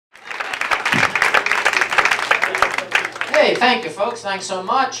Hey, thank you, folks. Thanks so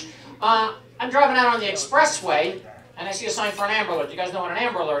much. I'm driving out on the expressway, and I see a sign for an Amber Alert. You guys know what an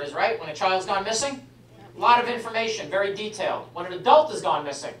Amber Alert is, right? When a child's gone missing? A lot of information, very detailed. When an adult has gone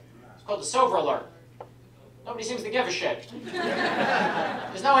missing, it's called the Silver Alert. Nobody seems to give a shit.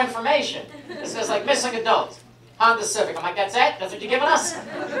 There's no information. It says, like, missing adult. Honda Civic. I'm like, that's it? That's what you're giving us?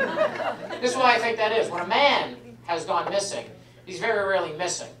 This is why I think that is. When a man has gone missing, he's very rarely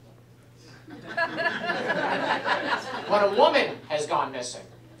missing. When a woman has gone missing,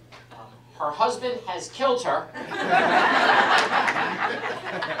 her husband has killed her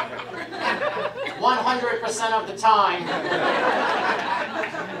 100% of the time.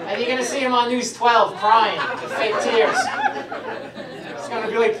 And you're going to see him on News 12 crying with fake tears. He's going to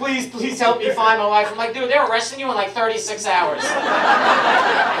be like, please, please help me find my wife. I'm like, dude, they're arresting you in like 36 hours.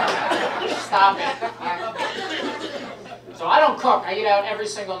 Stop it. So I don't cook. I eat out every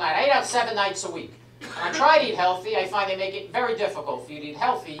single night. I eat out 7 nights a week. When I try to eat healthy, I find they make it very difficult for you to eat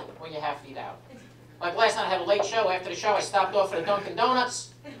healthy when you have to eat out. Like last night I had a late show. After the show I stopped off at a Dunkin'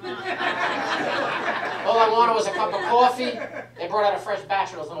 Donuts. All I wanted was a cup of coffee. They brought out a fresh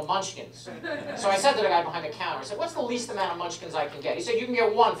batch of those little munchkins. So I said to the guy behind the counter, I said, what's the least amount of munchkins I can get? He said, you can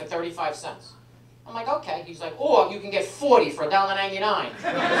get 1 for 35 cents. I'm like, okay. He's like, or you can get 40 for $1.99.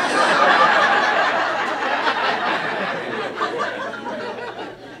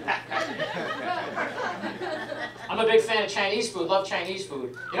 I'm a big fan of Chinese food, love Chinese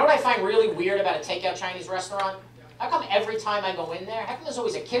food. You know what I find really weird about a takeout Chinese restaurant? How come every time I go in there, how come there's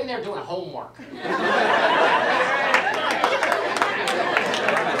always a kid in there doing homework?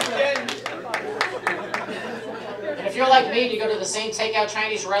 And if you're like me and you go to the same takeout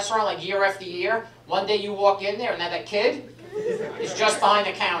Chinese restaurant like year after year, one day you walk in there and that kid is just behind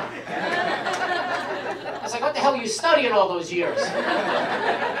the counter. I was like, what the hell are you studying all those years?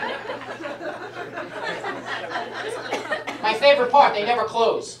 My favorite part, they never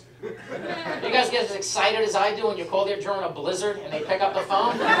close. You guys get as excited as I do when you call there during a blizzard and they pick up the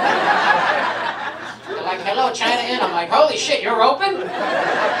phone? They're like, hello, China Inn. I'm like, holy shit, you're open?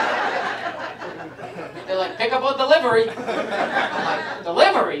 They're like, pick up a delivery. I'm like,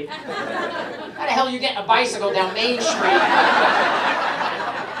 delivery? How the hell are you getting a bicycle down Main Street?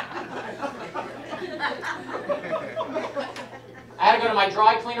 I had to go to my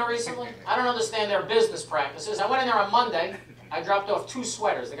dry cleaner recently. I don't understand their business practices. I went in there on Monday. I dropped off 2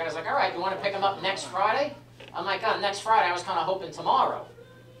 sweaters. The guy's like, all right, you want to pick them up next Friday? I'm like, oh, next Friday? I was kind of hoping tomorrow.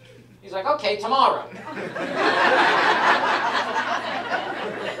 He's like, okay, tomorrow.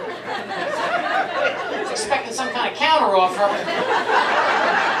 I was expecting some kind of counteroffer.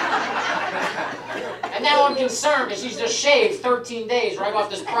 And now I'm concerned because he's just shaved 13 days right off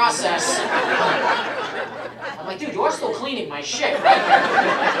this process. I'm like, dude, you are still cleaning my shit, right?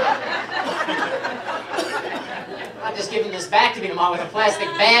 I'm not just giving this back to me tomorrow with a plastic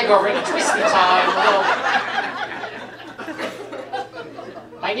bag over it and a twisty tie.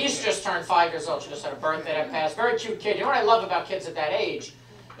 My niece just turned 5 years old. She just had a birthday that passed. Very cute kid. You know what I love about kids at that age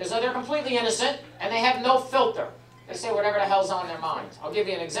is that they're completely innocent and they have no filter. They say whatever the hell's on their minds. I'll give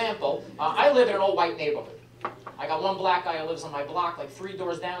you an example. I live in an old white neighborhood. I got one black guy who lives on my block like 3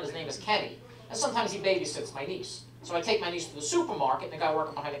 doors down. His name is Kenny. And sometimes he babysits my niece. So I take my niece to the supermarket, and the guy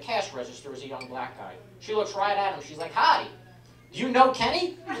working behind the cash register is a young black guy. She looks right at him. She's like, hi, do you know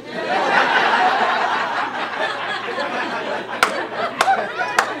Kenny?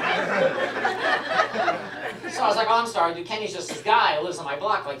 So I was like, oh, I'm sorry, dude, Kenny's just this guy who lives on my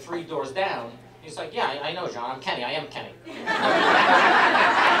block like 3 doors down. He's like, yeah, I know, John, I'm Kenny, I am Kenny.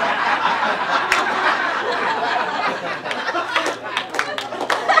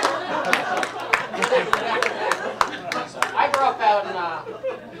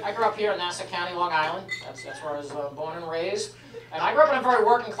 I grew up here in Nassau County, Long Island. That's where I was born and raised. And I grew up in a very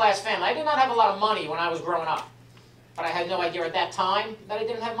working class family. I did not have a lot of money when I was growing up. But I had no idea at that time that I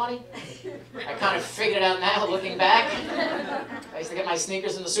didn't have money. I kind of figured it out now, looking back. I used to get my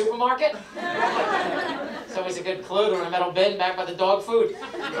sneakers in the supermarket. It's always a good clue. They're in a metal bin back by the dog food.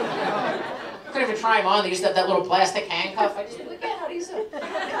 I couldn't even try them on. They used to have that little plastic handcuff. I just look at how these are.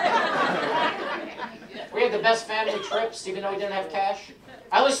 We had the best family trips, even though we didn't have cash.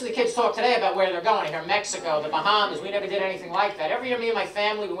 I listen to the kids talk today about where they're going. Here, Mexico, the Bahamas. We never did anything like that. Every year, me and my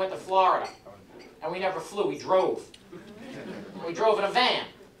family, we went to Florida. And we never flew. We drove. We drove in a van.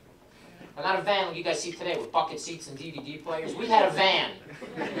 Well, not a van like you guys see today with bucket seats and DVD players. We had a van.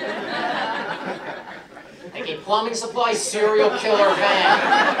 Like a plumbing supply serial killer van.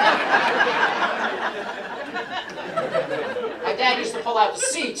 My dad used to pull out the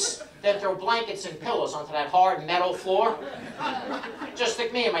seats, then throw blankets and pillows onto that hard metal floor. Just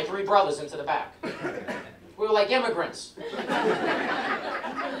stick me and my 3 brothers into the back. We were like immigrants.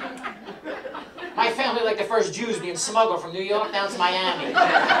 My family like the first Jews being smuggled from New York down to Miami.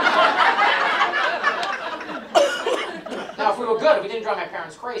 Now, if we were good, if we didn't drive my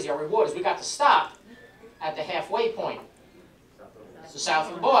parents crazy, our reward is we got to stop at the halfway point. It's the south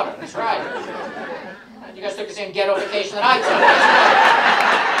of the border. That's right. You guys took the same ghetto vacation that I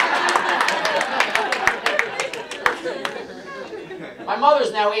took. My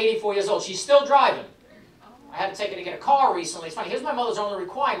mother's now 84 years old. She's still driving. I had to take her to get a car recently. It's funny. Here's my mother's only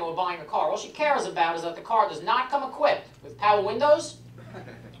requirement when buying a car. All she cares about is that the car does not come equipped with power windows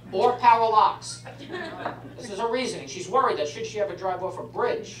or power locks. This is her reasoning. She's worried that should she ever drive off a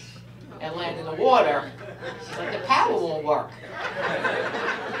bridge and land in the water, she's like, the power won't work.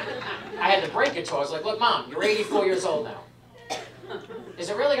 I had to break it to her. I was like, look, Mom, you're 84 years old now. Is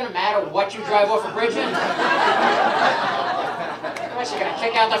it really going to matter what you drive off a bridge in? What, you're going to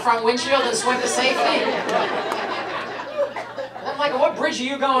kick out the front windshield and swing to safety? And I'm like, what bridge are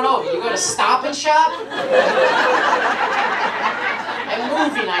you going over? You go to Stop and Shop? And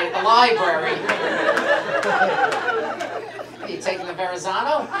movie night at the library? Are you taking the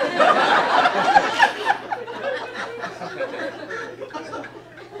Verrazano?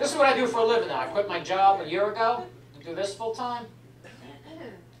 This is what I do for a living now. I quit my job a year ago to do this full time.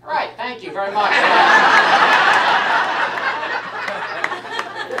 All right, thank you very much.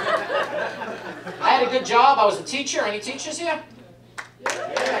 I had a good job. I was a teacher. Any teachers here?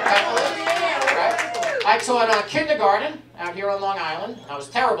 Right. I taught kindergarten out here on Long Island. I was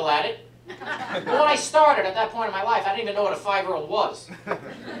terrible at it. But when I started at that point in my life, I didn't even know what a 5-year-old was. I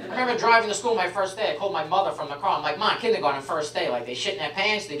remember driving to school my first day. I called my mother from the car. I'm like, Mom, kindergarten first day. Like, they shit in their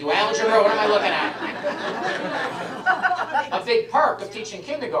pants? They do algebra? What am I looking at? A big perk of teaching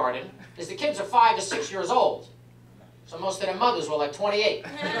kindergarten is the kids are 5 to 6 years old. So most of their mothers were like 28.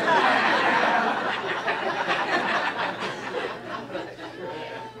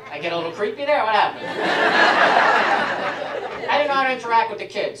 I get a little creepy there? What happened? I didn't know how to interact with the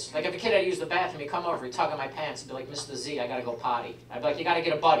kids. Like if a kid had to use the bathroom, he'd come over, he'd tug on my pants and be like, Mr. Z, I gotta go potty. I'd be like, you gotta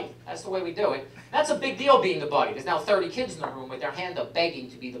get a buddy. That's the way we do it. That's a big deal being the buddy. There's now 30 kids in the room with their hand up begging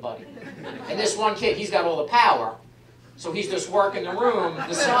to be the buddy. And this one kid, he's got all the power. So he's just working the room,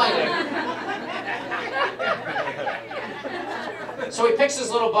 deciding. So he picks his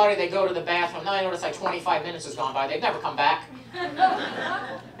little buddy, they go to the bathroom. Now I notice like 25 minutes has gone by. They've never come back.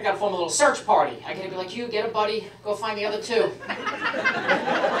 I gotta form a little search party. I gotta be like, you, get a buddy, go find the other 2.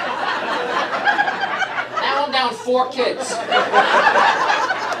 Now I'm down 4 kids.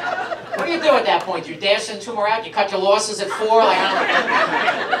 What do you do at that point? You dash in 2 more out? You cut your losses at 4? Like,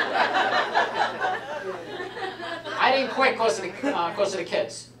 I didn't quit because of the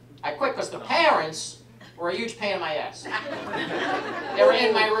kids. I quit because the parents were a huge pain in my ass. They were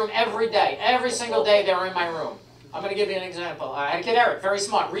in my room every day. Every single day they were in my room. I'm going to give you an example. I had a kid, Eric, very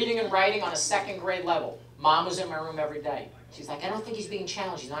smart, reading and writing on a 2nd grade level. Mom was in my room every day. She's like, I don't think he's being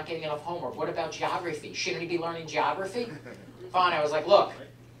challenged. He's not getting enough homework. What about geography? Shouldn't he be learning geography? Fine. I was like, look,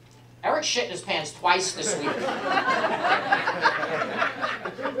 Eric shit in his pants twice this week.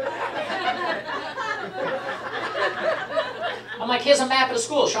 I'm like, here's a map of the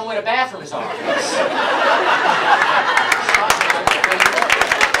school. Show him where the bathrooms are. So,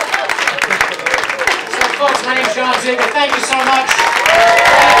 folks, my name's John Ziegler. Thank you so much.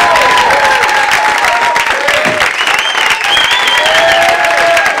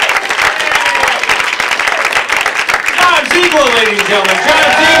 John Ziegler, ladies and gentlemen. John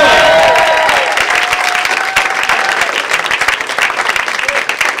Ziegler.